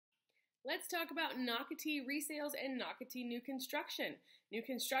Let's talk about Nocatee resales and Nocatee new construction. New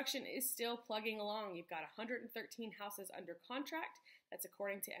construction is still plugging along. You've got 113 houses under contract. That's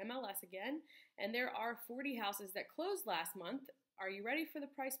according to MLS again. And there are 40 houses that closed last month. Are you ready for the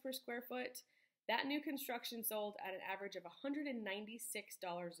price per square foot? That new construction sold at an average of $196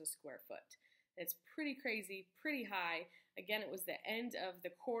 a square foot. That's pretty crazy, pretty high. Again, it was the end of the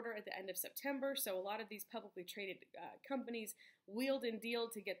quarter at the end of September, so a lot of these publicly traded companies wheeled and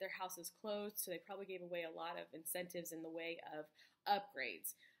dealed to get their houses closed, so they probably gave away a lot of incentives in the way of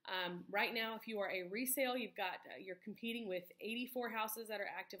upgrades. Right now, if you are a resale, you're competing with 84 houses that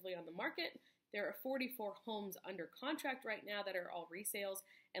are actively on the market. There are 44 homes under contract right now that are all resales,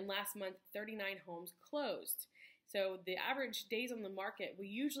 and last month 39 homes closed. So the average days on the market, we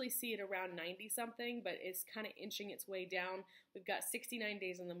usually see it around 90 something, but it's kind of inching its way down. We've got 69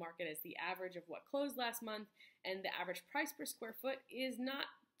 days on the market as the average of what closed last month, and the average price per square foot is not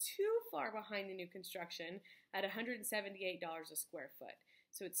too far behind the new construction at $178 a square foot.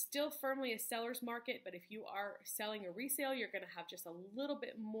 So it's still firmly a seller's market, but if you are selling a resale, you're going to have just a little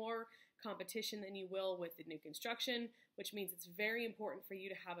bit more competition than you will with the new construction, which means it's very important for you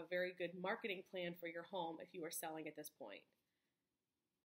to have a very good marketing plan for your home if you are selling at this point.